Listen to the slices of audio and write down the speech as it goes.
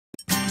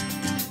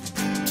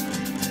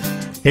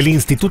El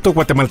Instituto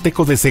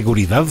Guatemalteco de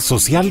Seguridad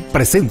Social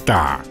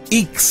presenta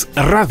IGSS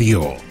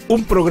Radio,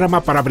 un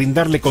programa para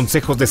brindarle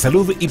consejos de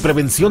salud y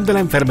prevención de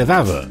la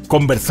enfermedad,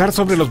 conversar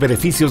sobre los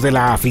beneficios de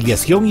la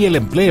afiliación y el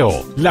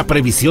empleo, la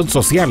previsión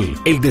social,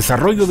 el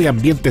desarrollo de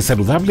ambientes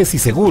saludables y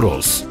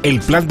seguros, el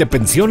plan de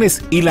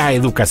pensiones y la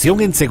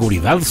educación en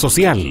seguridad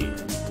social.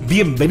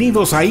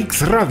 Bienvenidos a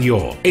IGSS Radio,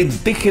 en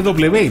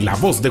TGW, La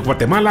Voz de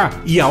Guatemala,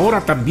 y ahora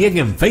también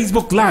en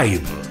Facebook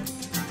Live.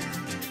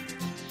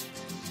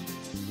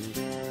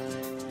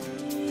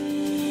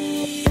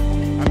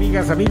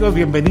 Amigas, amigos,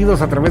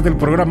 bienvenidos a través del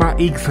programa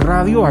IGSS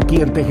Radio,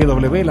 aquí en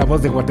TGW, La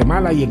Voz de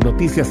Guatemala, y en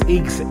Noticias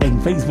IGSS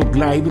en Facebook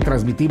Live.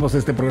 Transmitimos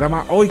este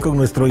programa hoy con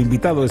nuestro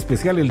invitado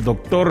especial, el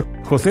doctor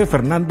José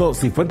Fernando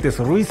Cifuentes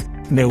Ruiz,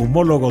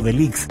 neumólogo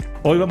del IGSS.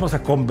 Hoy vamos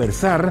a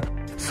conversar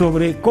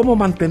sobre cómo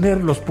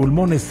mantener los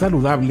pulmones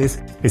saludables,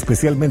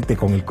 especialmente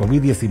con el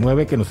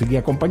COVID-19 que nos sigue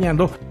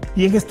acompañando,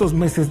 y en estos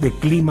meses de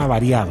clima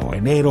variado.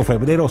 Enero,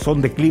 febrero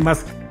son de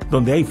climas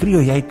donde hay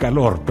frío y hay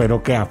calor,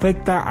 pero que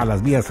afecta a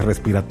las vías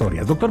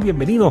respiratorias. Doctor,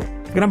 bienvenido.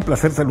 Gran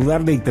placer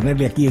saludarle y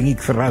tenerle aquí en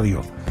IGSS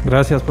Radio.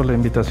 Gracias por la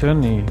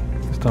invitación y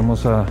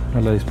estamos a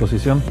la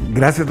disposición.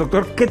 Gracias,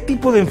 doctor. ¿Qué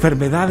tipo de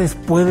enfermedades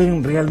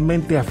pueden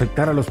realmente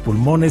afectar a los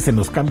pulmones en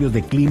los cambios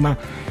de clima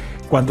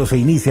cuando se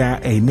inicia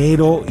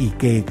enero y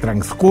que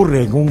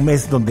transcurre en un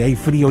mes donde hay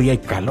frío y hay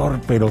calor,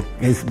 pero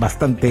es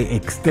bastante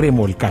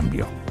extremo el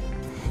cambio?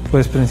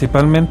 Pues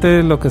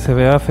principalmente lo que se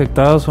ve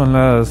afectado son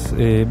las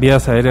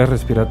vías aéreas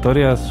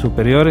respiratorias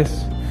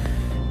superiores.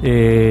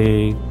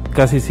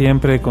 Casi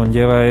siempre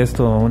conlleva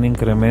esto un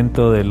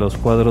incremento de los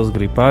cuadros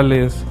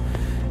gripales,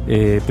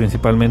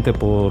 principalmente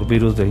por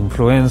virus de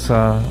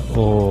influenza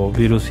o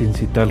virus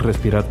sincital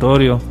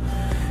respiratorio.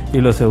 Y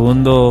lo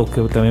segundo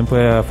que también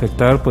puede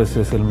afectar pues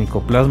es el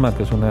micoplasma,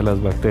 que es una de las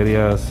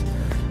bacterias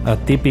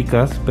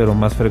atípicas pero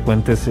más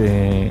frecuentes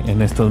en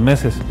estos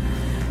meses.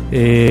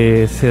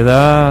 Se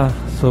da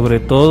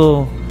sobre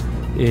todo,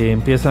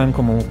 empiezan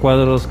como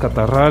cuadros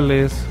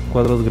catarrales,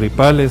 cuadros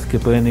gripales que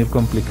pueden ir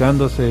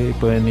complicándose y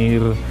pueden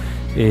ir,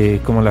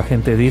 como la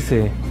gente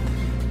dice,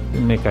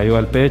 me cayó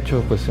al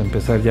pecho, pues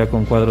empezar ya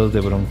con cuadros de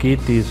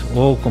bronquitis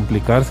o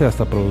complicarse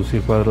hasta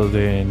producir cuadros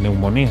de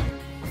neumonía.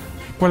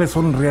 ¿Cuáles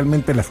son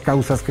realmente las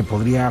causas que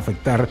podría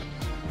afectar?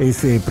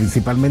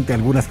 Principalmente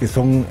algunas que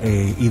son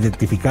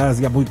identificadas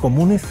ya muy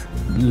comunes.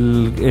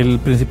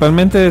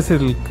 Principalmente es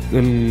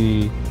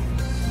el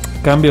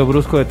cambio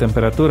brusco de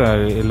temperatura,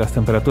 las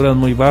temperaturas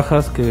muy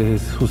bajas que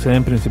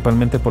suceden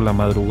principalmente por la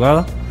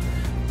madrugada,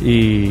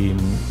 y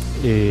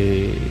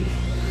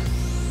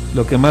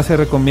lo que más se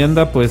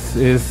recomienda pues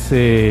es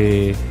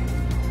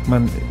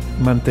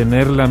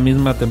mantener la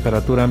misma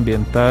temperatura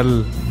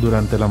ambiental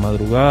durante la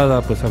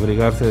madrugada, pues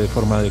abrigarse de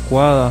forma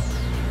adecuada.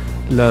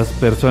 Las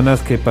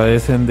personas que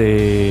padecen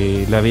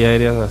de la vía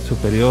aérea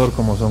superior,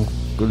 como son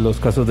los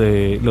casos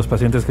de los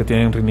pacientes que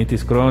tienen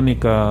rinitis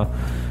crónica,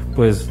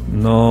 pues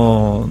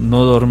no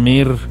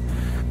dormir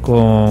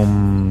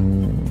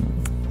con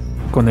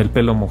el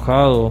pelo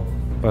mojado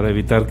para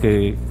evitar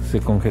que se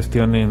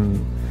congestionen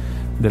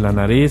de la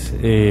nariz,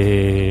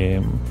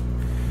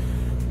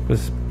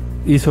 pues,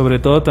 y sobre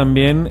todo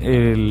también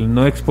el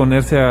no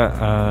exponerse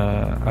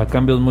a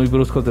cambios muy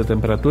bruscos de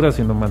temperatura,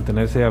 sino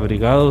mantenerse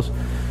abrigados,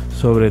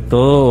 sobre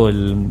todo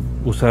el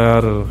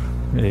usar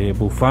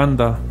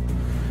bufanda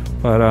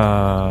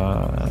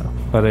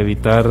para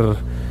evitar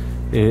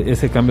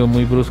ese cambio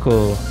muy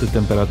brusco de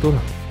temperatura.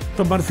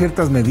 Tomar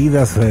ciertas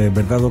medidas,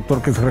 ¿verdad,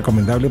 doctor? Que es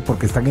recomendable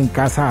porque están en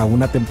casa a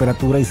una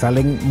temperatura y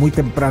salen muy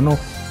temprano,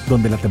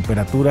 donde la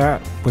temperatura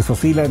pues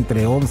oscila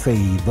entre 11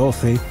 y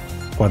 12,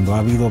 cuando ha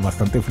habido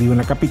bastante frío en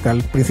la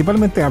capital,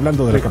 principalmente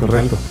hablando de la capital.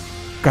 Correcto.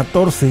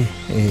 14,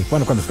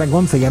 cuando está en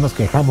 11 ya nos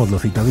quejamos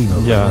los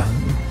citadinos, ya, ¿verdad?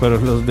 Pero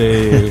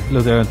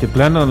los de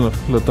altiplano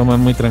lo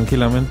toman muy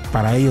tranquilamente.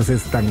 Para ellos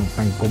es tan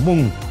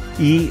común.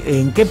 ¿Y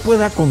en qué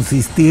pueda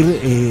consistir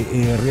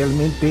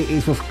realmente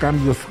esos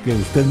cambios que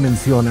usted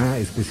menciona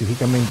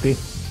específicamente?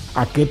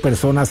 ¿A qué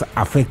personas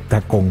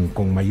afecta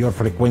con mayor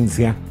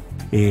frecuencia?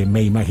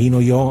 Me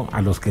imagino yo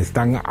a los que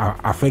están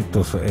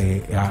afectados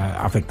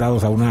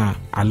a una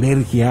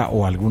alergia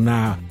o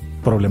alguna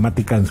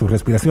problemática en su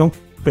respiración,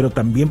 pero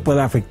también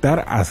puede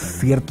afectar a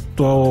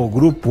cierto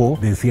grupo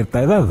de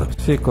cierta edad.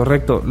 Sí,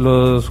 correcto.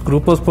 Los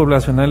grupos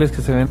poblacionales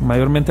que se ven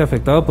mayormente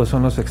afectados pues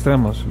son los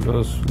extremos,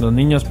 los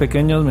niños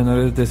pequeños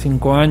menores de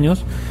 5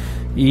 años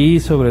y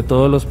sobre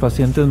todo los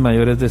pacientes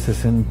mayores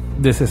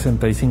de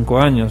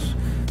 65 años,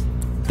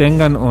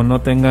 tengan o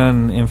no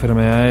tengan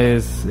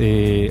enfermedades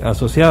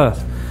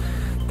asociadas.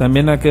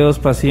 También aquellos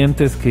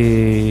pacientes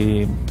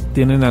que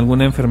tienen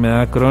alguna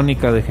enfermedad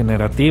crónica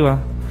degenerativa,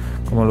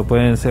 como lo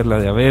pueden ser la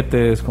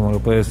diabetes, como lo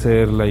puede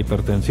ser la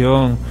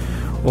hipertensión,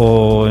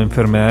 o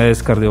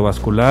enfermedades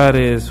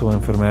cardiovasculares o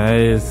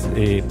enfermedades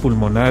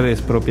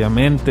pulmonares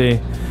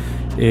propiamente,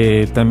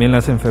 también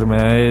las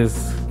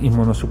enfermedades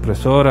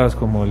inmunosupresoras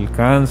como el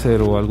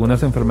cáncer o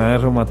algunas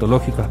enfermedades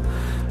reumatológicas.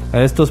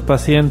 A estos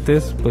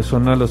pacientes pues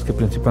son a los que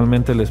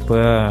principalmente les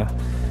pueda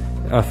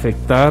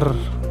afectar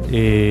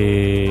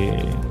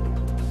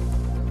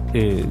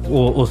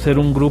o ser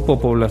un grupo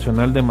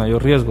poblacional de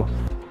mayor riesgo.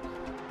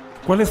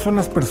 ¿Cuáles son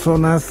las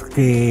personas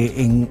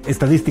que,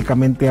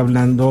 estadísticamente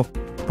hablando,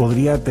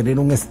 podría tener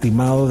un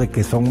estimado de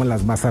que son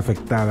las más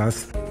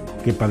afectadas,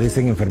 que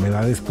padecen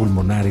enfermedades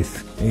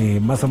pulmonares?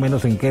 Más o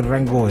menos, ¿en qué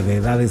rango de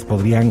edades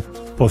podrían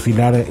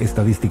oscilar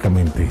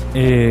estadísticamente?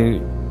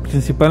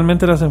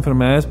 Principalmente las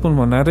enfermedades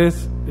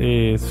pulmonares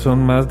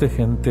son más de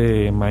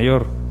gente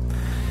mayor.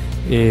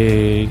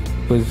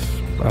 Pues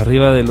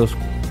arriba de los,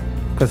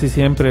 casi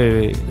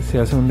siempre se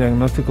hace un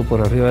diagnóstico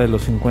por arriba de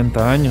los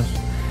 50 años,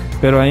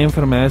 pero hay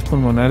enfermedades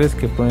pulmonares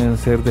que pueden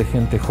ser de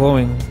gente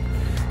joven,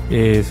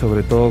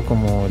 sobre todo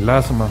como el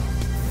asma.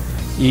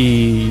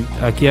 Y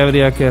aquí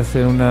habría que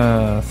hacer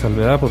una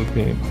salvedad,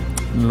 porque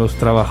los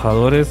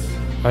trabajadores,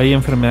 hay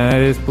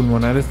enfermedades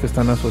pulmonares que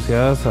están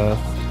asociadas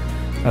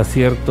a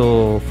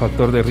cierto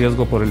factor de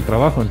riesgo por el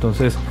trabajo.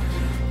 Entonces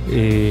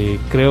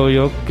creo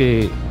yo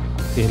que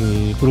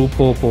el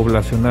grupo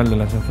poblacional de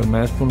las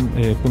enfermedades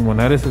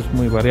pulmonares es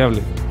muy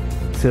variable.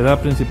 Se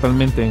da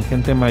principalmente en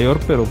gente mayor,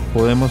 pero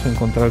podemos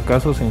encontrar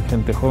casos en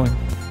gente joven.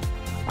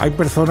 Hay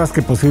personas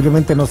que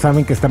posiblemente no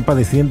saben que están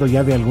padeciendo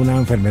ya de alguna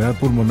enfermedad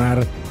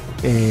pulmonar,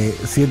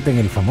 sienten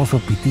el famoso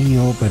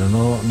pitío, pero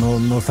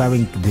no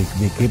saben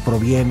de qué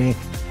proviene,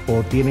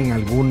 o tienen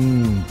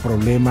algún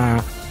problema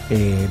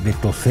de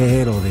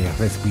toser o de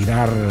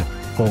respirar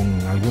con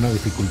alguna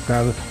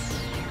dificultad.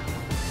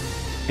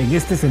 En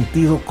este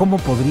sentido, ¿cómo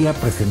podría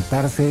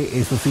presentarse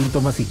esos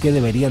síntomas y qué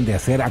deberían de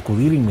hacer?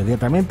 Acudir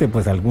inmediatamente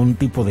pues a algún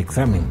tipo de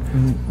examen.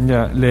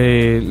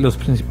 Los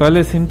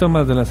principales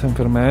síntomas de las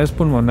enfermedades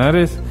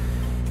pulmonares,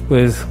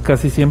 pues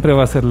casi siempre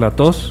va a ser la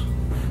tos,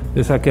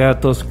 esa aquella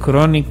tos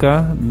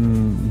crónica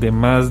de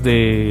más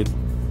de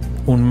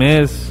un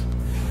mes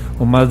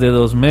o más de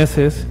 2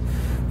 meses.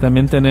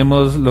 También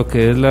tenemos lo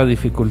que es la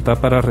dificultad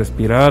para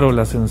respirar o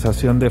la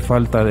sensación de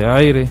falta de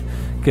aire,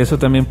 que eso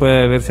también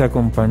puede verse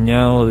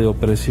acompañado de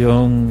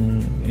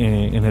opresión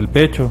en el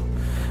pecho.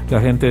 La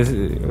gente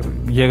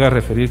llega a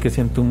referir que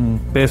siente un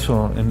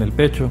peso en el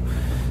pecho.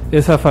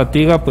 Esa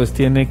fatiga pues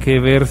tiene que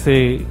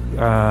verse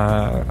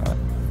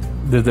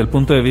desde el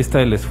punto de vista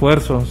del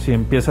esfuerzo. Si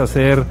empieza a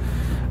ser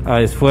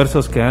a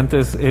esfuerzos que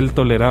antes él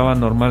toleraba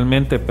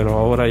normalmente, pero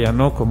ahora ya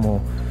no,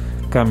 como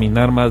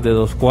caminar más de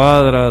 2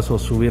 cuadras o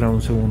subir a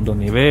un segundo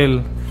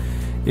nivel,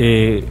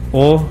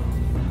 o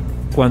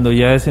cuando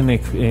ya es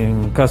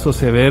en casos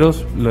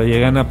severos, lo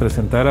llegan a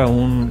presentar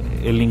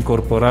el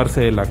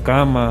incorporarse de la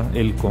cama,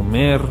 el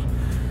comer,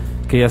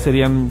 que ya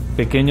serían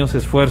pequeños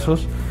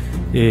esfuerzos,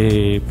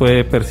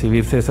 puede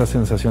percibirse esa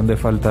sensación de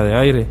falta de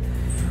aire.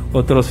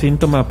 Otro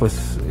síntoma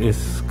pues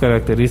es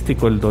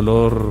característico el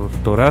dolor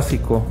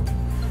torácico,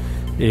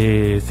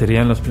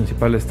 serían los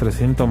principales 3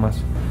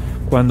 síntomas.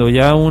 Cuando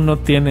ya uno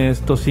tiene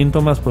estos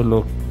síntomas, pues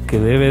lo que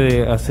debe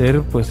de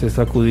hacer pues es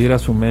acudir a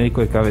su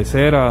médico de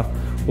cabecera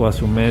o a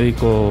su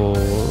médico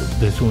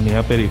de su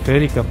unidad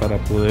periférica para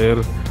poder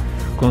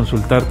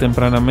consultar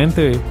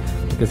tempranamente,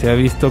 porque se ha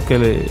visto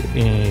que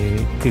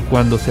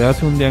cuando se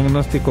hace un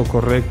diagnóstico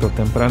correcto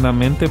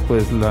tempranamente,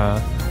 pues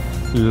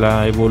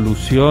la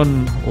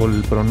evolución o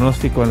el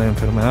pronóstico de la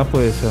enfermedad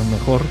puede ser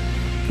mejor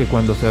que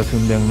cuando se hace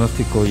un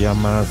diagnóstico ya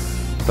más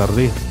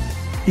tardío.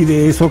 Y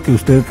de eso que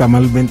usted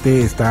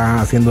cabalmente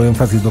está haciendo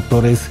énfasis,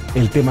 doctor, es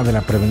el tema de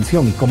la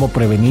prevención y cómo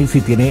prevenir si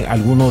tiene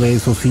alguno de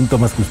esos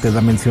síntomas que usted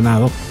ha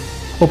mencionado,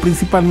 o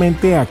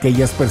principalmente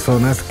aquellas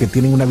personas que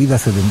tienen una vida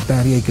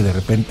sedentaria y que de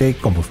repente,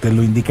 como usted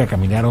lo indica,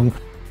 caminaron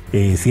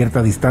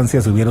cierta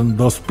distancia, subieron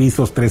 2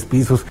 pisos, 3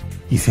 pisos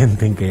y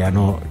sienten que ya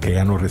no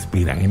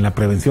respiran. En la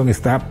prevención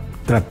está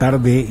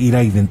tratar de ir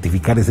a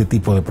identificar ese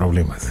tipo de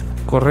problemas.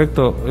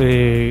 Correcto.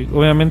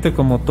 Obviamente,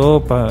 como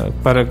todo,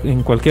 para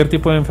en cualquier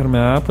tipo de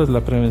enfermedad, pues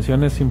la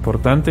prevención es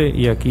importante,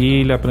 y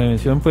aquí la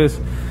prevención pues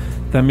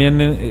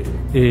también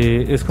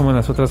es como en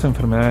las otras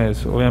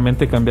enfermedades.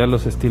 Obviamente cambiar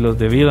los estilos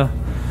de vida,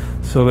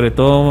 sobre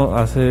todo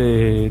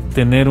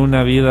tener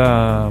una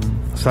vida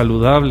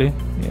saludable,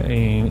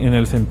 en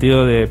el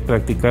sentido de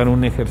practicar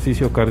un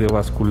ejercicio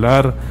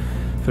cardiovascular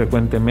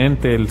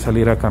frecuentemente, el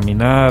salir a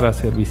caminar,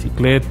 hacer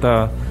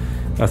bicicleta,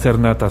 hacer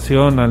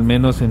natación al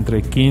menos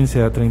entre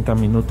 15 a 30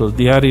 minutos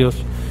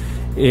diarios,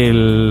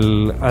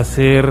 el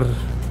hacer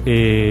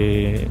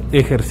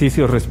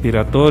ejercicios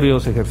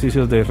respiratorios,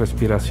 ejercicios de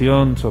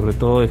respiración, sobre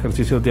todo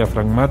ejercicios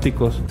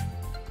diafragmáticos.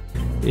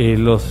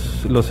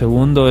 Lo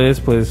segundo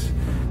es pues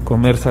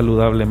comer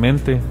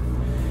saludablemente.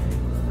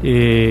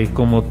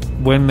 Como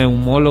buen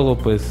neumólogo,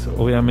 pues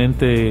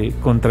obviamente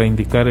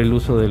contraindicar el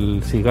uso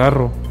del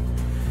cigarro,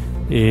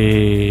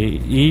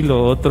 y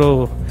lo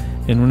otro,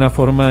 en una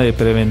forma de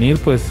prevenir,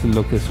 pues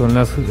lo que son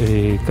las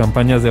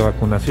campañas de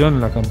vacunación,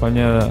 la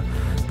campaña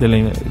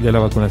de la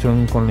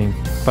vacunación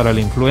para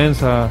la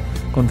influenza,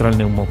 contra el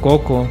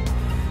neumococo,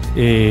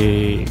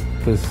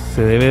 pues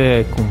se debe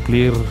de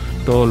cumplir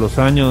todos los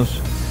años.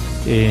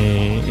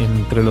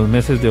 Entre los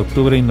meses de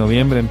octubre y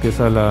noviembre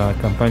empieza la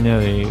campaña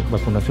de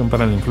vacunación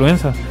para la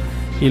influenza,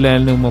 y la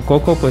del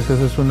neumococo pues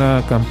esa es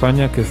una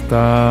campaña que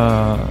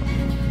está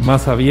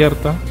más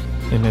abierta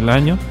en el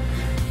año,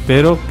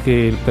 pero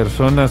que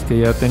personas que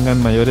ya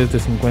tengan mayores de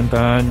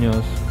 50 años,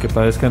 que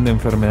padezcan de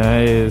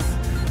enfermedades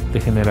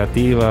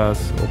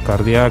degenerativas o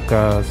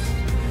cardíacas,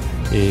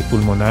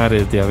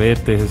 pulmonares,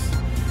 diabetes,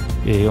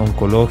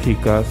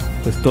 oncológicas,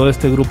 pues todo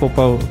este grupo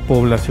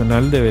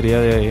poblacional debería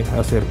de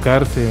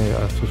acercarse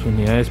a sus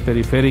unidades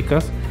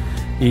periféricas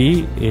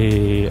y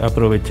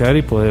aprovechar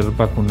y poder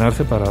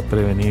vacunarse para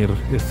prevenir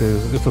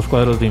estos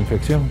cuadros de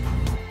infección.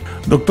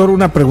 Doctor,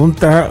 una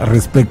pregunta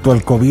respecto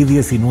al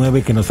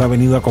COVID-19 que nos ha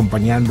venido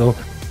acompañando.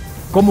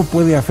 ¿Cómo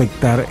puede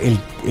afectar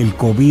el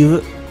COVID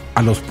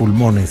a los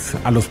pulmones,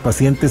 a los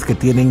pacientes que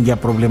tienen ya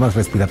problemas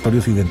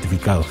respiratorios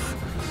identificados?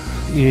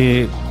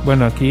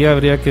 Bueno, aquí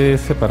habría que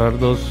separar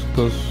dos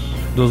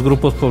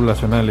grupos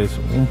poblacionales.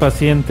 Un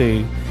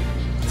paciente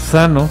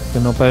sano que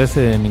no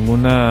padece de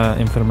ninguna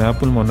enfermedad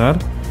pulmonar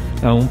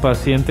a un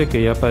paciente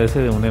que ya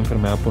padece de una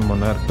enfermedad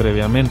pulmonar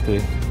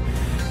previamente.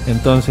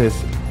 Entonces,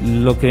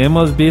 lo que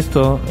hemos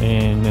visto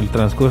en el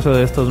transcurso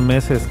de estos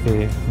meses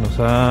que nos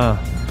ha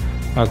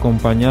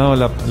acompañado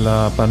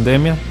la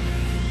pandemia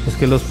es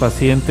que los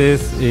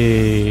pacientes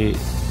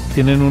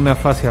tienen una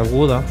fase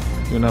aguda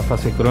y una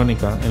fase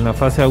crónica. En la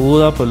fase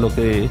aguda, pues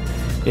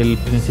el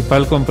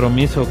principal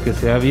compromiso que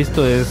se ha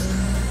visto es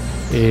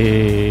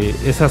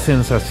esa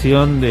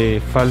sensación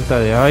de falta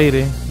de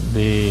aire,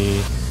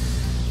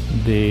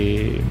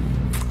 de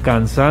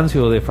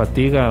cansancio, de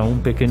fatiga a un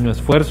pequeño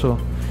esfuerzo,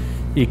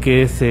 y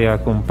que se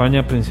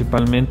acompaña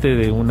principalmente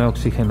de una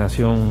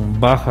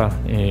oxigenación baja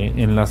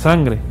en la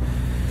sangre.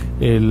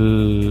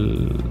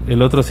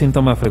 El otro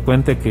síntoma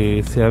frecuente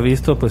que se ha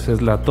visto pues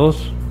es la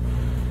tos,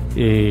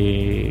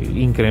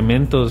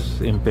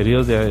 incrementos en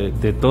periodos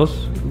de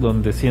tos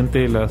donde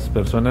siente las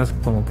personas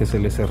como que se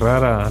les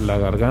cerrara la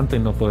garganta y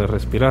no poder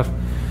respirar.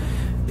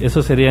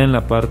 Eso sería en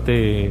la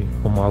parte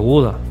como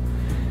aguda,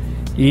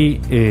 y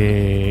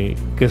que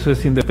eso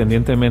es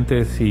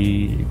independientemente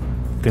si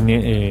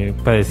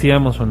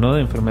padecíamos o no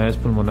de enfermedades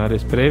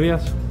pulmonares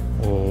previas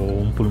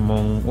o un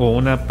pulmón o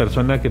una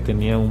persona que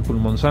tenía un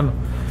pulmón sano.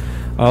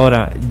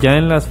 Ahora, ya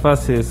en las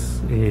fases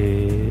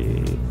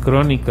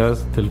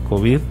crónicas del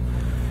COVID,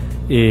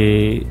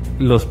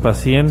 los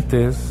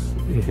pacientes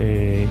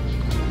que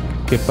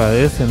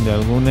padecen de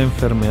alguna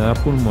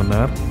enfermedad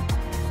pulmonar,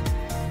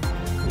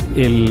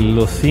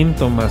 los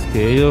síntomas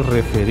que ellos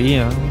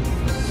referían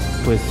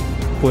pues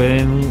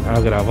pueden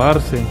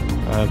agravarse.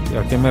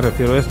 ¿A qué me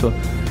refiero esto?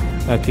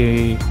 A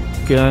que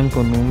quedan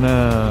con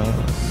una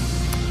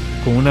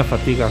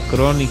fatiga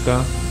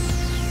crónica.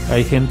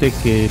 Hay gente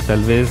que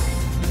tal vez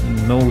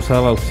no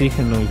usaba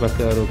oxígeno y va a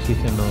quedar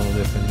oxígeno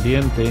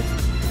dependiente.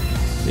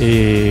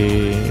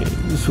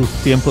 Sus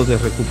tiempos de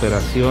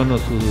recuperación o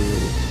su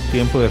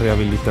tiempo de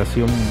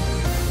rehabilitación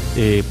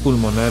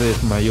pulmonar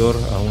es mayor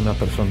a una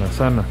persona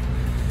sana.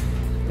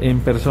 En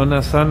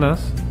personas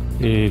sanas,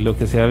 lo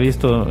que se ha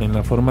visto en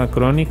la forma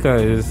crónica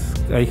es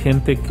hay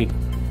gente que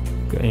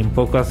en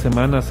pocas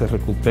semanas se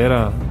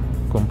recupera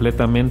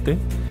completamente,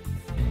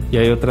 y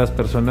hay otras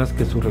personas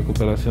que su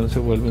recuperación se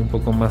vuelve un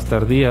poco más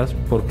tardías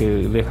porque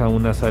deja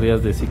unas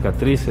áreas de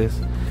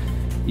cicatrices,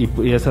 y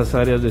esas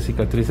áreas de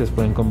cicatrices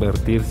pueden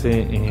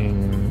convertirse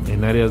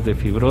en áreas de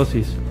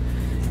fibrosis,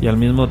 y al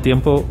mismo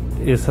tiempo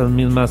esas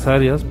mismas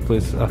áreas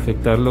pues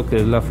afectar lo que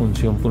es la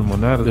función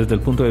pulmonar. Desde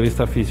el punto de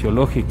vista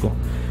fisiológico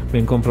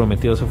ven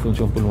comprometida su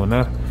función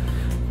pulmonar,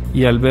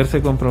 y al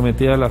verse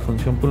comprometida la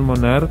función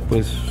pulmonar,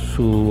 pues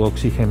su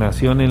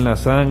oxigenación en la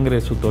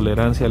sangre, su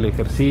tolerancia al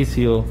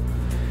ejercicio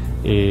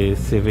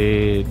se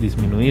ve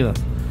disminuida.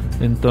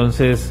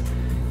 Entonces,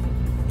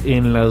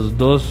 en los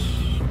dos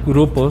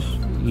grupos,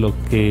 lo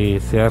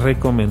que se ha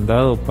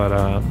recomendado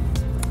para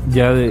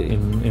ya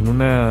en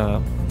una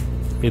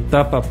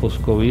etapa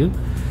post-COVID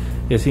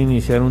es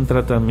iniciar un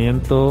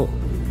tratamiento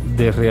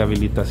de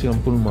rehabilitación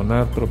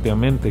pulmonar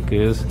propiamente,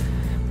 que es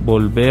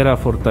volver a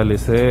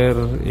fortalecer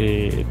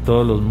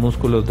todos los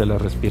músculos de la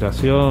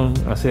respiración,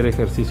 hacer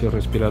ejercicios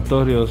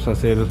respiratorios,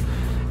 hacer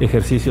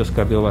ejercicios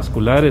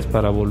cardiovasculares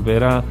para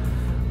volver a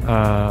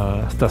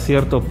hasta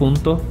cierto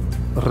punto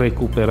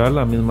recuperar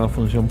la misma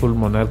función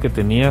pulmonar que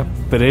tenía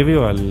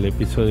previo al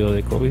episodio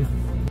de COVID.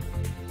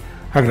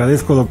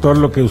 Agradezco, doctor,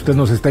 lo que usted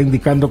nos está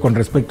indicando con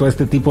respecto a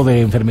este tipo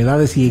de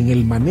enfermedades y en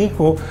el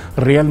manejo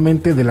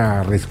realmente de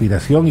la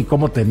respiración y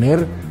cómo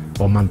tener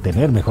o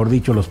mantener, mejor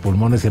dicho, los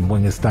pulmones en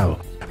buen estado.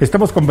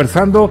 Estamos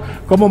conversando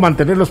cómo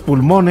mantener los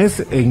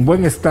pulmones en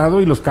buen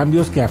estado y los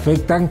cambios que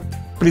afectan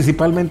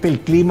principalmente el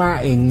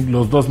clima en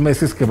los 2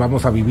 meses que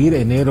vamos a vivir,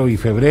 enero y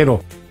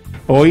febrero.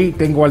 Hoy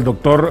tengo al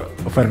doctor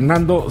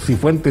Fernando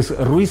Cifuentes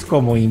Ruiz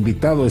como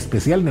invitado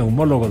especial,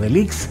 neumólogo del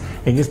IGSS.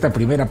 En esta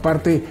primera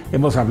parte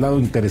hemos hablado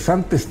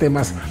interesantes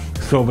temas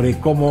sobre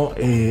cómo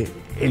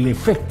el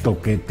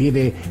efecto que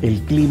tiene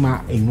el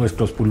clima en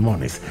nuestros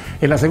pulmones.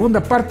 En la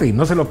segunda parte, y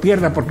no se lo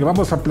pierda porque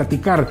vamos a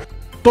platicar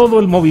todo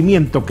el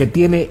movimiento que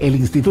tiene el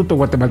Instituto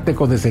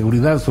Guatemalteco de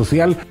Seguridad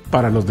Social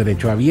para los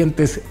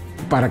derechohabientes,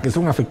 para quienes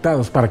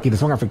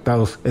son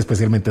afectados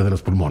especialmente de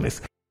los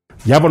pulmones.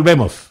 Ya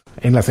volvemos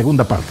en la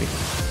segunda parte.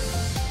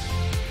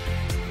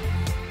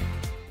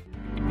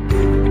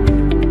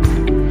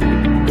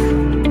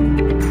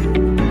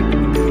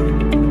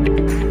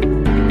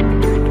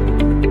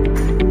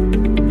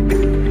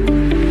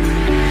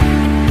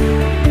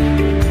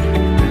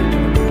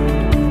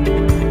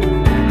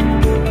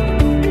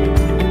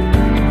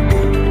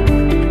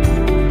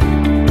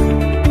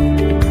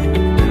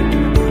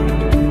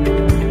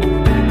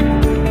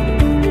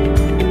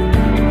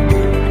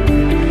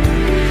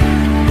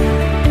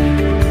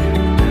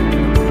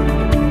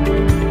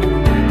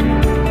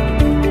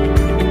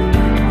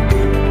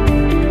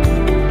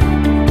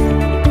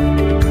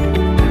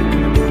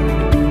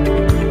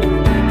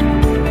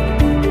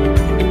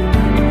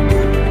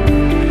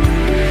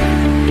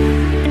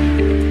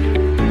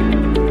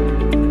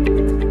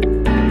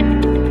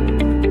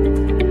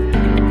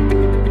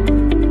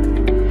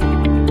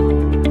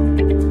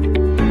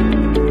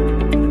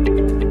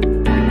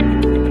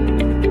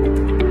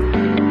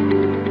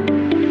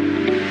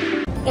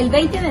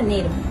 20 de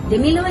enero de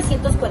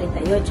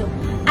 1948,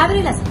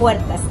 abre las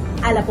puertas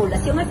a la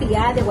población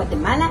afiliada de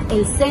Guatemala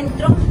el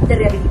Centro de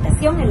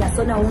Rehabilitación en la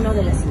Zona 1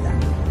 de la ciudad.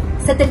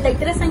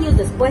 73 años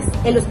después,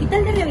 el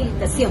Hospital de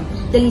Rehabilitación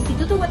del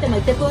Instituto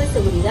Guatemalteco de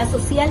Seguridad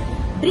Social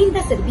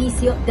brinda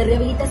servicio de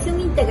rehabilitación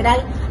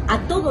integral a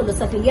todos los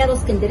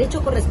afiliados que en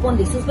derecho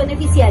corresponde y sus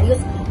beneficiarios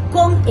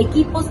con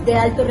equipos de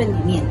alto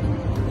rendimiento.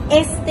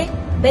 Este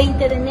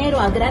 20 de enero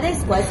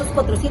agradezco a esos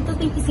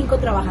 425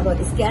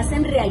 trabajadores que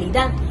hacen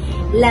realidad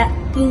la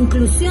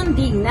inclusión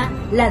digna,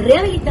 la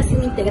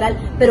rehabilitación integral,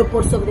 pero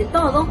por sobre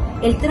todo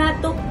el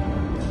trato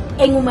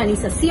en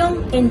humanización,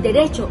 en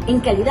derecho, en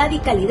calidad y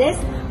calidez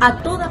a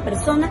toda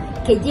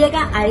persona que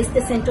llega a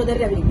este centro de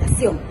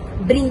rehabilitación.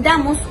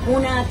 Brindamos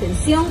una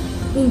atención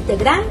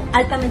integral,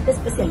 altamente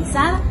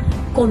especializada,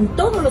 con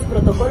todos los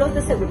protocolos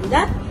de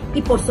seguridad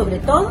y por sobre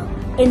todo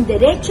en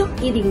derecho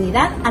y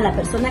dignidad a la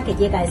persona que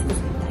llega a este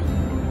hospital.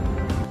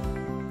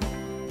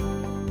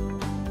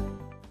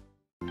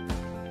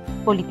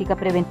 Política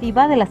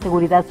preventiva de la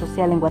seguridad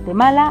social en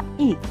Guatemala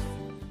y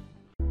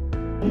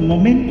un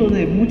momento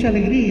de mucha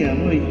alegría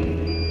hoy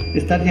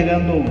estar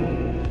llegando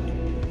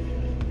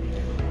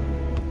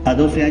a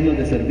 12 años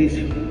de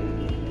servicio.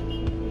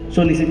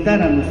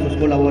 Solicitar a nuestros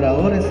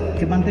colaboradores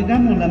que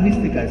mantengamos la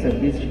mística de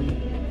servicio.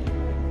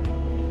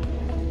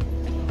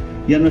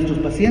 Y a nuestros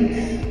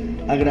pacientes,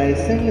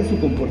 agradecerles su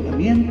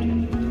comportamiento.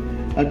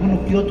 Alguno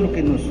que otro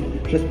que nos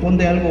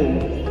responde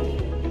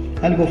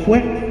algo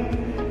fuerte,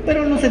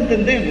 pero nos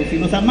entendemos y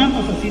nos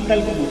amamos así tal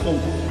como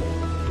somos.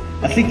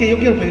 Así que yo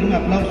quiero pedir un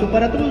aplauso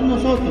para todos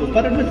nosotros,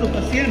 para nuestros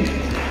pacientes.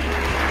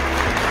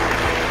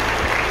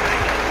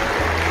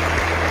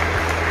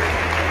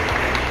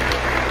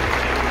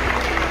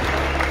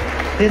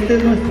 Este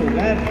es nuestro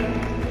hogar.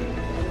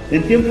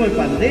 En tiempo de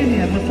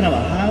pandemia hemos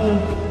trabajado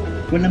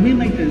con la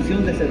misma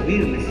intención de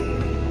servirles.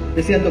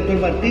 Decía el doctor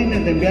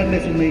Martínez, de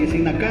enviarle su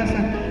medicina a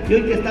casa, y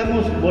hoy que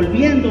estamos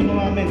volviendo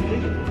nuevamente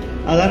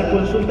a dar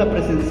consulta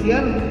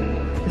presencial,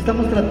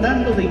 estamos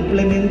tratando de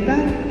implementar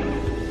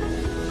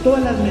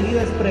todas las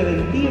medidas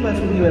preventivas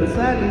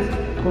universales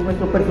con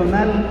nuestro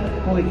personal,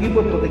 con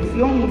equipo de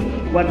protección,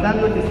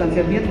 guardando el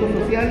distanciamiento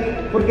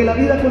social, porque la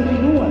vida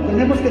continúa,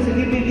 tenemos que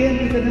seguir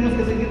viviendo y tenemos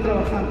que seguir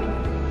trabajando.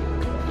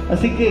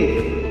 Así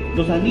que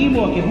los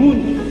animo a que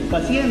juntos,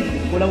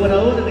 pacientes,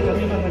 colaboradores de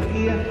Camino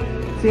Barranquilla,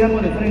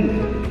 seamos de frente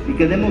y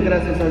que demos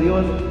gracias a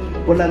Dios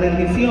por la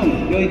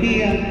bendición de hoy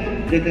día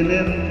de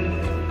tener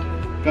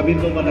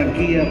Camino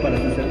Barranquilla para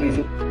su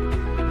servicio.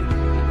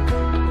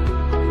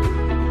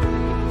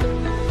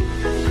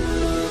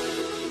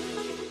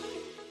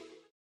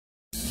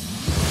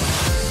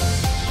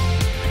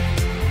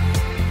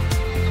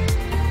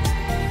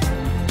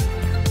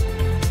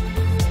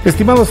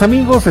 Estimados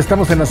amigos,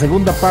 estamos en la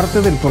segunda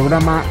parte del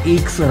programa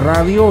IGSS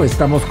Radio.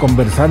 Estamos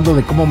conversando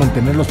de cómo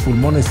mantener los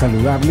pulmones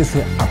saludables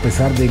a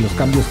pesar de los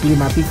cambios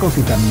climáticos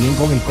y también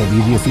con el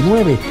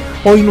COVID-19.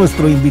 Hoy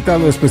nuestro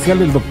invitado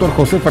especial, el doctor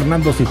José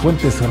Fernando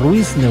Cifuentes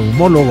Ruiz,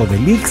 neumólogo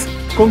del IGSS,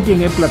 con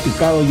quien he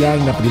platicado ya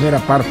en la primera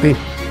parte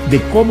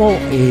de cómo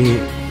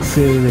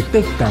se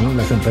detectan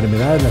las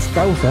enfermedades, las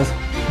causas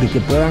de que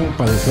puedan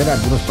padecer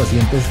algunos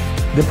pacientes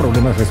de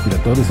problemas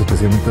respiratorios,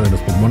 especialmente de los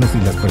pulmones,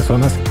 y las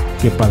personas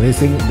que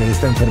padecen de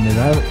esta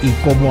enfermedad y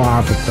cómo ha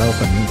afectado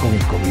también con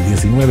el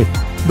COVID-19.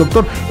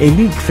 Doctor, el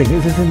IGSS, en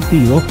ese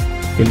sentido,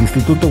 el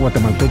Instituto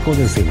Guatemalteco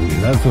de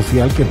Seguridad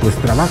Social, que pues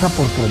trabaja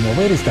por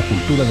promover esta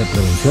cultura de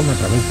prevención a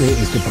través de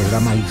este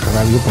programa IGSS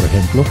Radio, por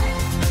ejemplo.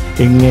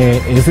 En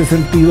ese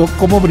sentido,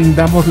 ¿cómo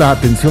brindamos la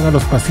atención a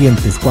los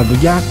pacientes cuando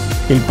ya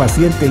el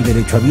paciente, el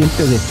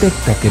derechohabiente,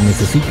 detecta que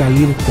necesita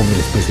ir con el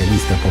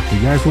especialista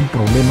porque ya es un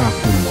problema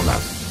pulmonar?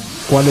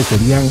 ¿Cuáles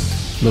serían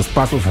los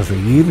pasos a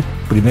seguir?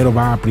 Primero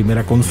va a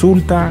primera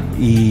consulta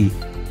y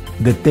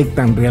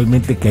detectan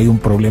realmente que hay un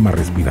problema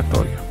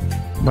respiratorio.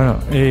 Bueno,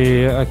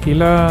 aquí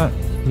la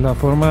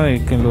forma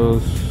de que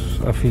los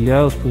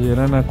afiliados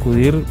pudieran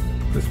acudir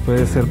pues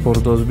puede ser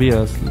por dos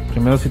vías.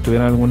 Primero, si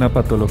tuvieran alguna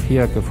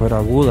patología que fuera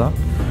aguda,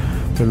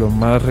 pues lo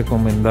más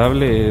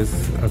recomendable es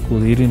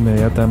acudir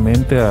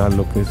inmediatamente a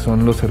lo que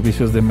son los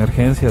servicios de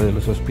emergencia de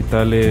los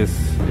hospitales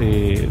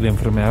de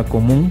enfermedad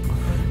común,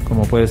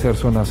 como puede ser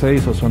zona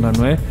 6 o zona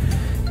 9,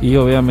 y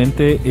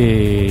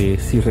obviamente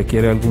si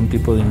requiere algún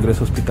tipo de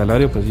ingreso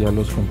hospitalario, pues ya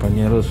los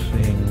compañeros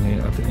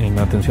en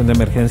atención de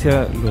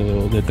emergencia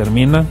lo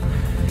determinan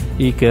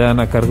y quedan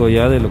a cargo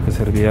ya de lo que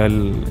servía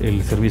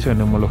el servicio de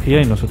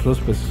neumología, y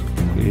nosotros pues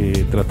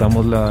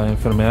tratamos la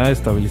enfermedad,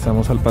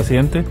 estabilizamos al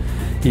paciente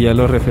y ya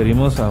lo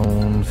referimos a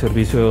un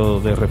servicio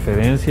de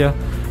referencia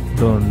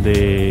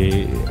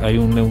donde hay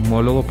un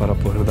neumólogo para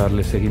poder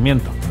darle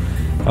seguimiento.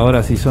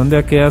 Ahora, si son de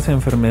aquellas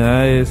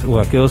enfermedades o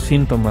aquellos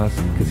síntomas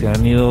que se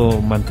han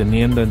ido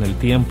manteniendo en el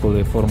tiempo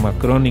de forma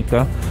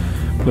crónica,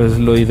 pues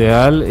lo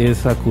ideal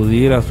es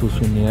acudir a sus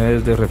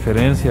unidades de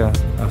referencia,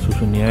 a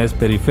sus unidades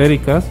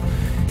periféricas,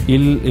 y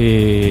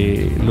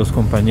los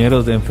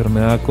compañeros de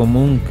enfermedad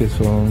común, que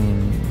son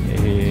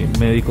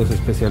médicos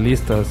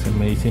especialistas en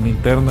medicina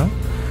interna,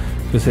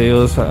 pues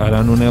ellos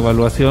harán una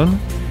evaluación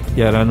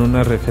y harán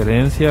una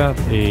referencia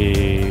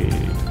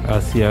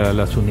hacia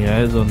las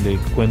unidades donde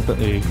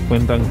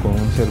cuentan con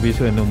un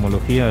servicio de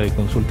neumología de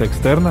consulta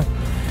externa,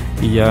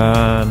 y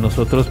ya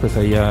nosotros pues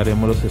ahí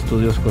haremos los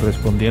estudios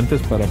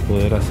correspondientes para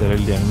poder hacer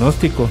el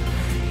diagnóstico,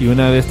 y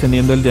una vez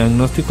teniendo el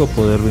diagnóstico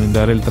poder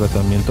brindar el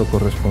tratamiento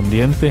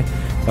correspondiente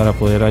para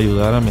poder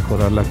ayudar a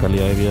mejorar la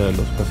calidad de vida de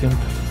los pacientes.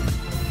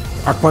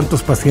 ¿A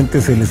cuántos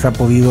pacientes se les ha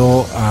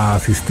podido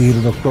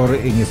asistir, doctor,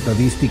 en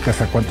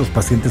estadísticas? ¿A cuántos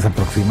pacientes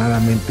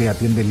aproximadamente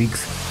atiende el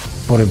IGSS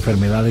por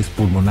enfermedades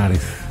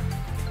pulmonares?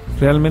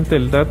 Realmente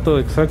el dato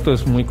exacto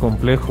es muy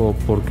complejo,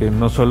 porque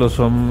no solo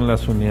son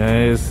las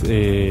unidades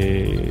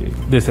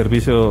de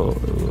servicio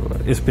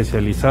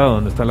especializado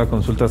donde están las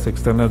consultas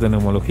externas de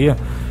neumología,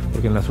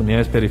 porque en las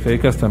unidades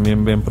periféricas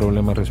también ven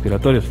problemas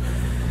respiratorios.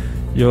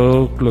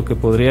 Yo lo que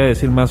podría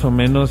decir más o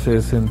menos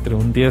es entre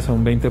un 10 a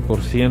un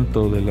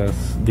 20% de los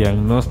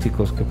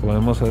diagnósticos que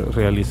podemos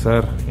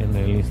realizar en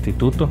el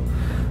instituto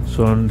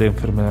son de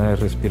enfermedades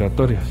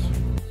respiratorias.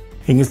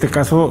 En este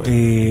caso,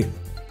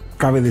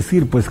 cabe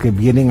decir pues que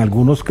vienen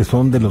algunos que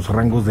son de los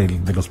rangos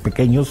de los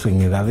pequeños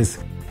en edades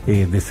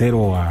de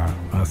 0 a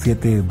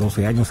 7,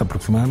 12 años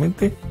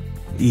aproximadamente,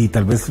 y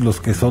tal vez los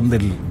que son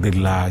de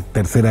la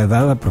tercera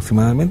edad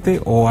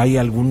aproximadamente, o hay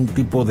algún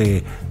tipo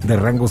de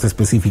rangos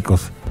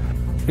específicos.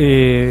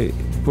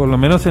 Por lo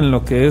menos en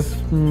lo que es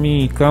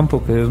mi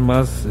campo, que es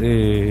más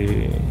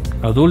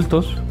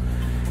adultos,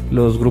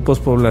 los grupos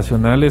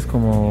poblacionales,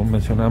 como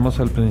mencionamos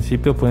al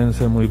principio, pueden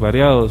ser muy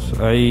variados.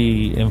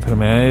 Hay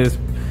enfermedades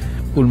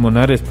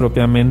pulmonares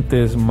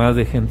propiamente más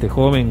de gente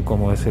joven,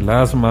 como es el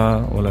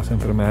asma o las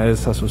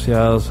enfermedades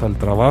asociadas al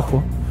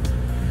trabajo,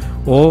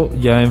 o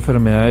ya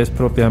enfermedades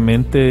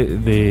propiamente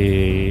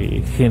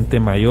de gente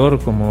mayor,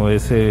 como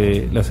es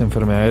las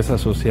enfermedades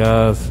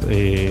asociadas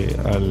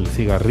al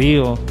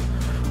cigarrillo,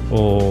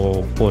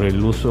 o por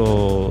el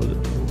uso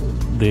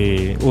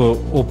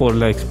o por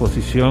la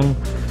exposición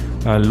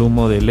al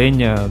humo de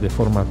leña de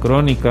forma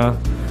crónica,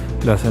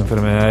 las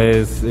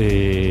enfermedades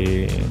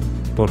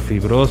por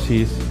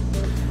fibrosis,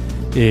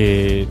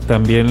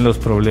 también los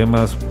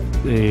problemas,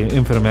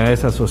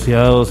 enfermedades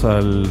asociados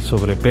al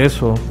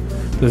sobrepeso.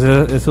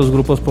 Entonces esos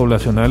grupos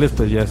poblacionales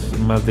pues ya es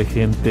más de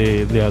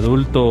gente de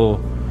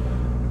adulto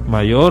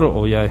mayor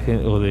o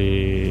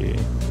de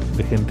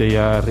gente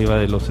ya arriba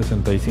de los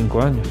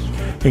 65 años.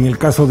 En el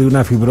caso de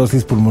una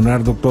fibrosis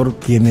pulmonar, doctor,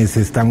 quienes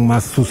están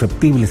más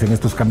susceptibles en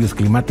estos cambios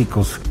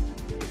climáticos,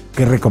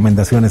 ¿qué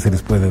recomendaciones se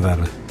les puede dar?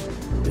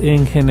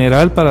 En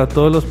general, para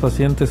todos los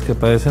pacientes que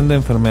padecen de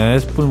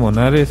enfermedades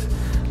pulmonares,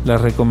 las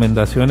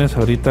recomendaciones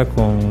ahorita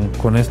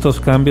con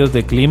estos cambios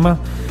de clima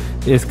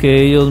es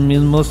que ellos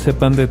mismos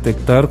sepan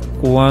detectar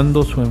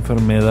cuándo su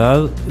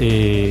enfermedad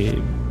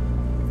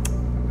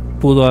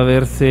pudo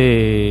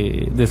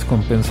haberse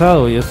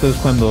descompensado, y esto es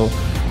cuando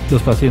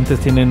los pacientes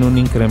tienen un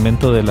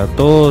incremento de la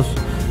tos,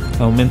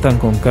 aumentan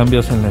con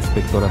cambios en la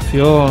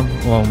expectoración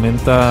o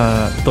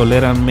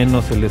toleran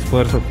menos el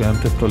esfuerzo que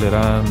antes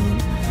toleraban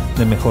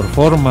de mejor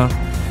forma.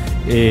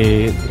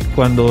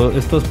 Cuando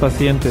estos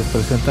pacientes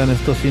presentan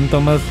estos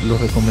síntomas, lo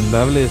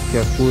recomendable es que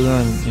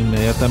acudan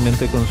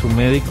inmediatamente con su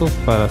médico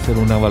para hacer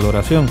una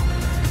valoración.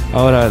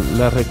 Ahora,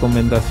 las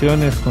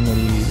recomendaciones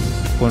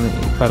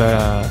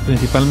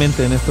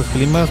principalmente en estos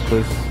climas,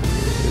 pues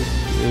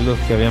es lo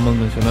que habíamos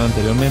mencionado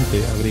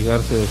anteriormente: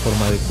 abrigarse de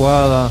forma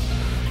adecuada,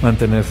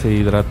 mantenerse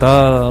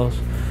hidratados,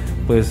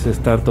 pues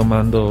estar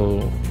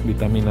tomando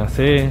vitamina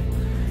C,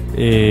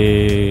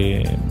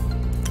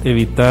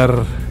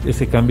 evitar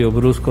ese cambio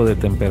brusco de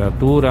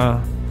temperatura,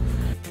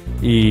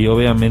 y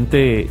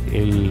obviamente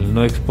el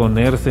no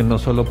exponerse, no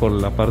solo por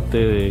la parte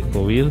de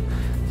COVID,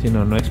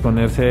 sino no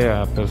exponerse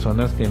a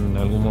personas que en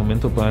algún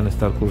momento puedan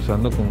estar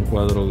cursando con un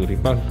cuadro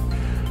gripal.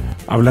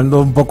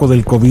 Hablando un poco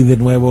del COVID de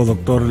nuevo,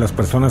 doctor, las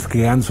personas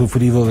que han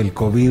sufrido del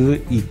COVID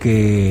y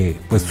que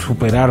pues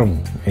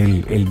superaron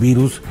el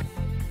virus,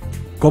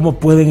 ¿cómo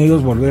pueden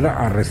ellos volver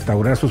a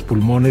restaurar sus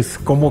pulmones?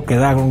 ¿Cómo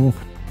quedaron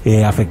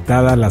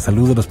afectada la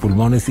salud de los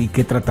pulmones, y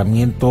qué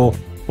tratamiento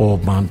o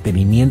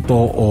mantenimiento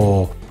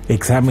o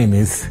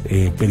exámenes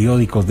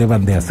periódicos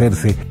deban de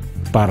hacerse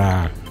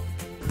para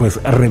pues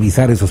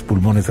revisar esos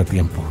pulmones a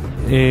tiempo?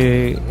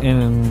 En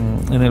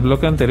el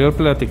bloque anterior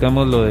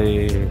platicamos lo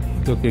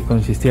que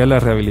consistía la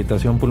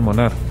rehabilitación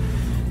pulmonar.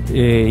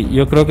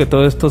 Yo creo que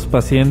todos estos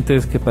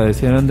pacientes que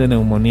padecieron de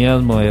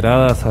neumonías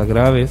moderadas a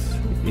graves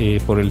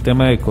por el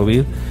tema de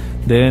COVID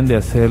deben de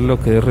hacer lo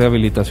que es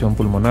rehabilitación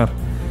pulmonar.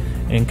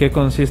 ¿En qué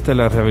consiste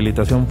la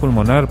rehabilitación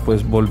pulmonar?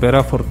 Pues volver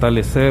a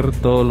fortalecer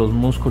todos los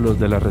músculos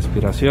de la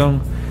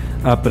respiración,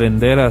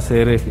 aprender a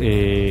hacer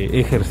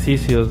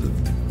ejercicios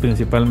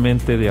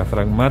principalmente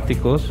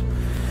diafragmáticos,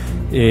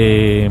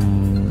 el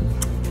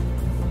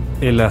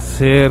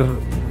hacer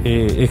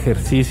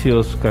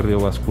ejercicios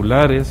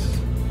cardiovasculares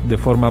de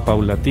forma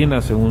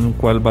paulatina según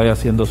cuál vaya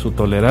siendo su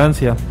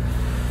tolerancia.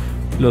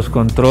 Los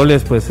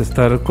controles, pues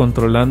estar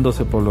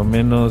controlándose por lo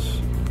menos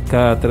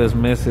cada 3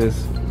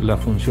 meses la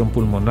función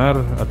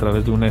pulmonar a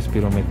través de una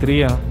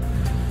espirometría.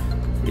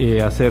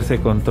 hacerse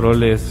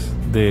controles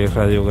de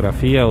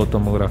radiografía o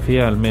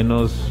tomografía al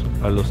menos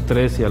a los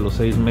 3 y a los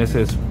 6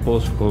 meses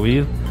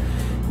post-COVID,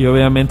 y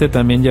obviamente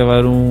también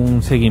llevar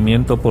un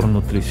seguimiento por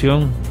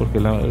nutrición, porque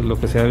lo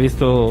que se ha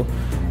visto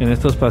en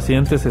estos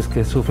pacientes es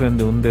que sufren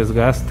de un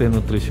desgaste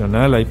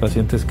nutricional. Hay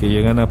pacientes que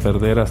llegan a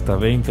perder hasta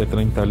 20,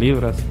 30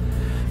 libras,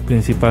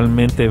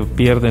 principalmente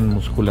pierden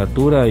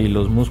musculatura, y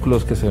los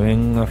músculos que se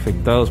ven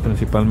afectados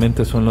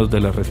principalmente son los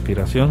de la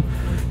respiración.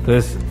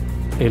 Entonces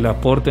el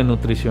aporte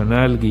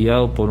nutricional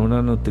guiado por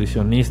una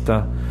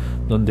nutricionista,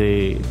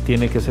 donde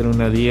tiene que ser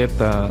una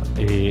dieta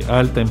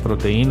alta en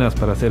proteínas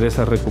para hacer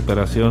esa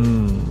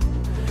recuperación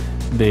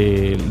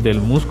del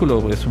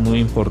músculo, es muy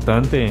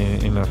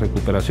importante en la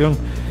recuperación.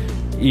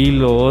 Y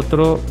lo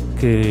otro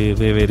que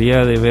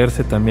debería de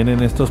verse también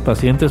en estos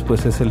pacientes,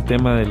 pues es el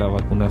tema de la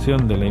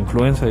vacunación de la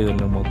influenza y del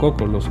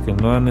neumococo. Los que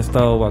no han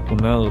estado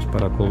vacunados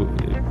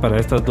para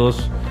estas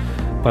dos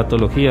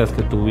patologías,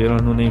 que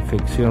tuvieron una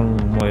infección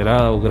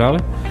moderada o grave,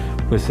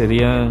 pues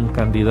serían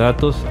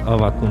candidatos a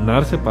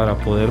vacunarse para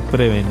poder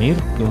prevenir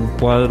que un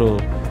cuadro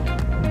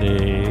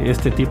de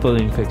este tipo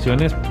de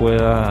infecciones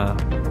pueda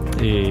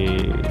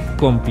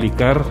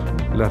complicar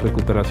la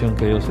recuperación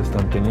que ellos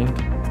están teniendo.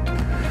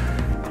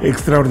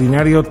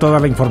 Extraordinario toda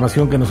la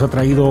información que nos ha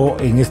traído,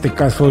 en este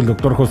caso, el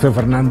doctor José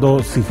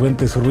Fernando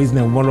Cifuentes Ruiz,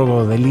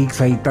 neumólogo del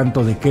IGSS. Hay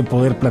tanto de qué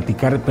poder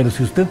platicar, pero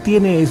si usted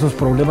tiene esos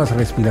problemas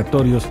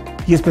respiratorios,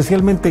 y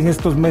especialmente en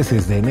estos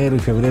meses de enero y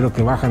febrero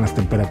que bajan las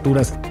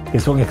temperaturas, que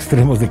son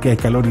extremos, de que hay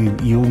calor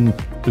y un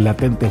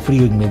latente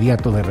frío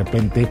inmediato de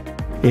repente,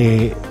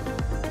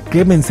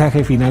 ¿qué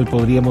mensaje final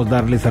podríamos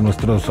darles a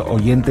nuestros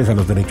oyentes, a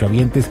los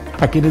derechohabientes,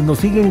 a quienes nos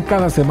siguen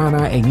cada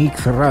semana en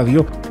IGSS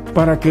Radio,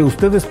 para que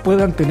ustedes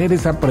puedan tener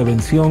esa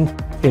prevención?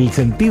 El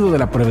sentido de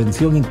la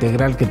prevención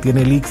integral que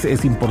tiene el IGSS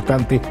es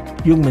importante,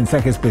 y un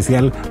mensaje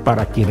especial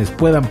para quienes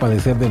puedan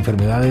padecer de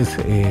enfermedades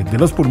de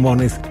los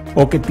pulmones,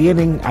 o que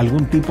tienen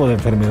algún tipo de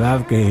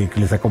enfermedad que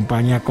les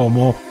acompaña,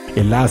 como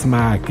el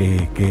asma,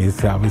 que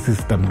es a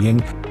veces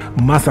también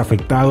más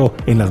afectado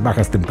en las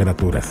bajas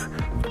temperaturas.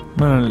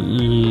 Bueno,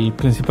 el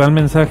principal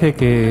mensaje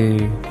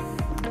que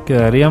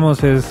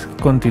daríamos es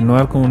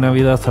continuar con una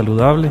vida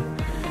saludable,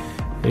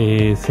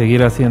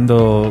 seguir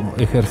haciendo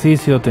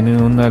ejercicio,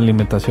 teniendo una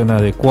alimentación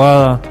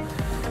adecuada,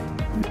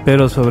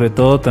 pero sobre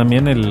todo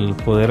también el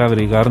poder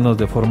abrigarnos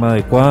de forma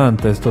adecuada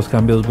ante estos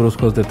cambios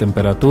bruscos de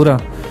temperatura,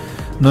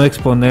 no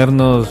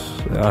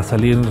exponernos a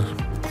salir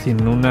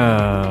sin un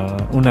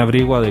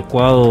abrigo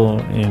adecuado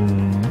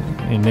en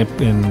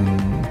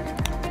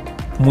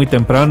muy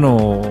temprano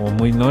o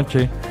muy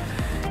noche,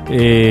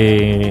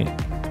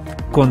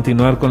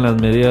 continuar con las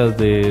medidas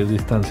de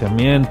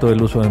distanciamiento,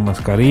 el uso de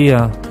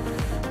mascarilla.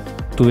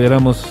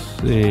 Tuviéramos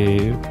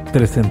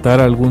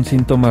presentar algún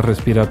síntoma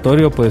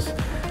respiratorio, pues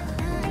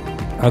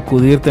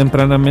acudir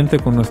tempranamente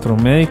con nuestro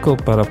médico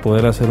para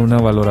poder hacer una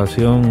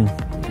valoración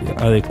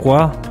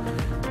adecuada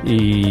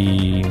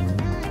y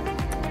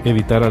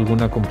evitar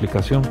alguna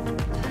complicación.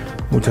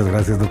 Muchas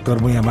gracias,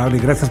 doctor, muy amable, y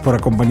gracias por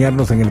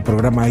acompañarnos en el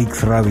programa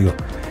IGSS Radio.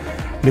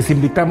 Les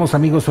invitamos,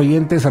 amigos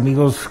oyentes,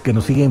 amigos que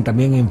nos siguen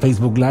también en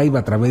Facebook Live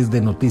a través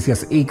de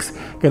Noticias IGSS,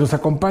 que nos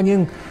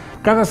acompañen.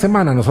 Cada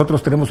semana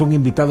nosotros tenemos un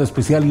invitado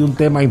especial y un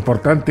tema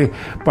importante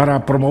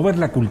para promover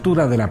la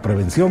cultura de la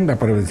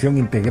prevención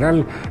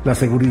integral, la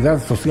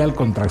seguridad social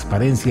con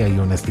transparencia y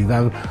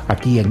honestidad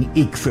aquí en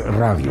IGSS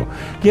Radio.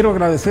 Quiero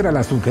agradecer a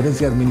la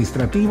sugerencia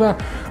administrativa,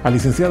 al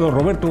licenciado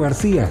Roberto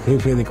García,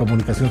 jefe de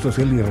Comunicación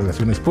Social y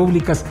Relaciones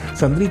Públicas,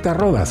 Sandrita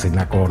Rodas en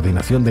la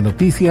coordinación de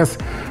noticias,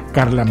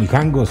 Carla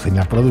Mijangos en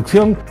la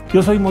producción.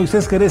 Yo soy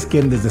Moisés Jerez,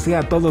 quien les desea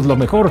a todos lo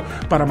mejor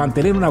para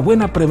mantener una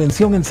buena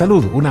prevención en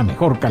salud, una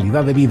mejor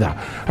calidad de vida.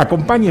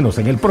 Acompáñenos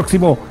en el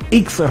próximo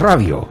IGSS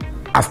Radio.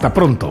 Hasta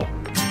pronto.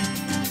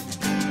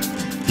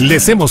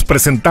 Les hemos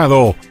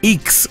presentado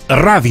IGSS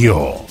Radio,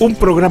 un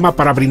programa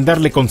para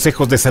brindarle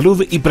consejos de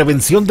salud y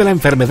prevención de la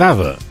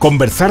enfermedad,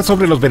 conversar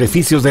sobre los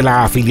beneficios de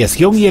la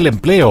afiliación y el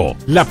empleo,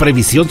 la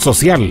previsión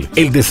social,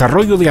 el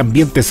desarrollo de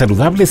ambientes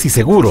saludables y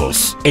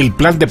seguros, el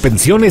plan de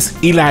pensiones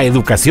y la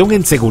educación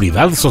en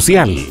seguridad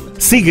social.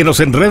 Síguenos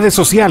en redes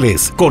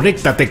sociales,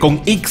 conéctate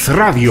con IGSS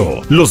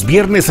Radio, los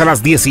viernes a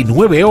las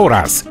 19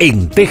 horas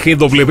en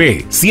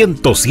TGW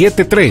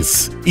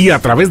 107.3 y a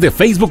través de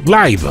Facebook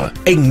Live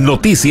en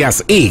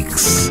Noticias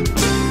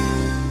IGSS.